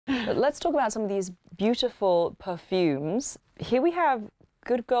But let's talk about some of these beautiful perfumes. Here we have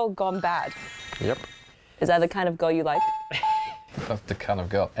Good Girl Gone Bad. Yep. Is that the kind of girl you like? That's the kind of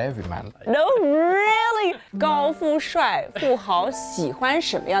girl every man likes. No, really? 高富帅富豪喜欢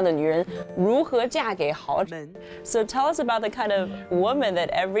什么样的女人？如何嫁给豪门？ So tell us about the kind of woman that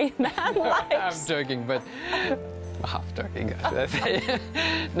every man likes. I'm joking, but half joking.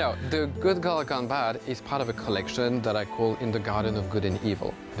 No, the Good Girl Gone Bad is part of a collection that I call In the Garden of Good and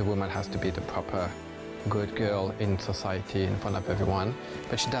Evil. The woman has to be the proper good girl in society in front of everyone,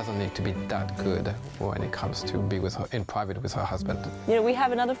 but she doesn't need to be that good when it comes to be with her in private with her husband. You know, we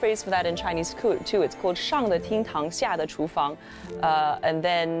have another phrase for that in Chinese too. It's called 上的厅堂，下的厨房, and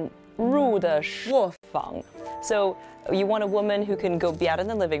then 入的卧房. So you want a woman who can go be out in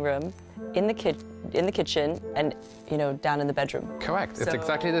the living room, in the kitchen, and down in the bedroom. Correct. It's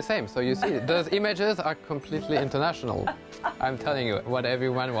exactly the same. So you see, those images are completely international. I'm telling you what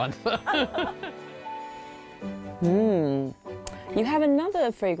everyone wants. You have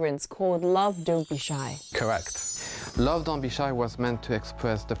another fragrance called Love Don't Be Shy. Correct. Love Don't Be Shy was meant to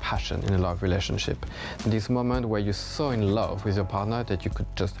express the passion in a love relationship. This moment where you're so in love with your partner that you could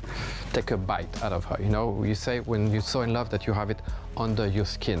just take a bite out of her. You know, you say when you're so in love that you have it under your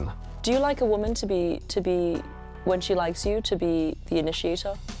skin. Do you like a woman to be when she likes you, to be the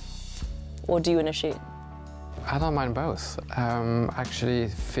initiator? Or do you initiate? I don't mind both. Actually,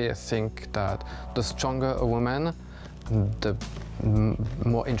 think that the stronger a woman, the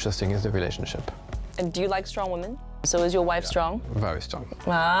more interesting is the relationship. And do you like strong women? So is your wife strong? Very strong.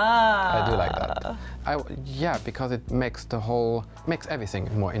 Ah. I do like that. Yeah, because it makes everything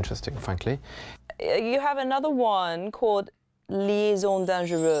more interesting, frankly. You have another one called Liaisons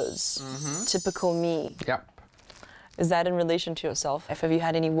Dangereuses. Typical me. Yep. Is that in relation to yourself? Have you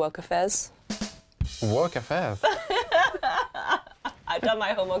had any work affairs? Work affairs? I've done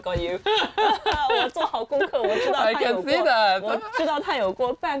my homework on you. 我做好功課，我知道他有過， I can see that. 我知道他有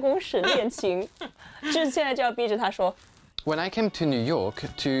過辦公室戀情，就是現在就要逼着他說。 When I came to New York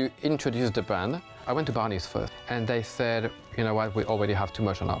to introduce the brand, I went to Barney's first, and they said, you know what, we already have too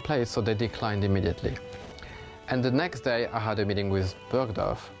much on our plate, so they declined immediately. And the next day, I had a meeting with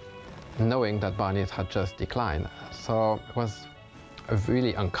Bergdorf, knowing that Barney's had just declined. So it was a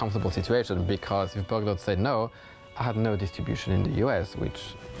really uncomfortable situation because if Bergdorf said no, I had no distribution in the US,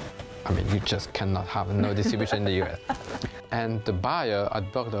 which, I mean, you just cannot have no distribution in the US. And the buyer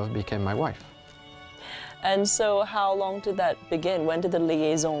at Bergdorf became my wife. And so how long did that begin? When did the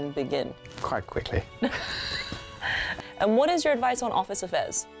liaison begin? Quite quickly. And what is your advice on office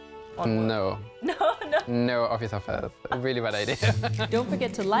affairs? No. No. No office affairs. Really bad idea. Don't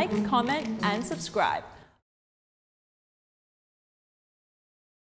forget to like, comment, and subscribe.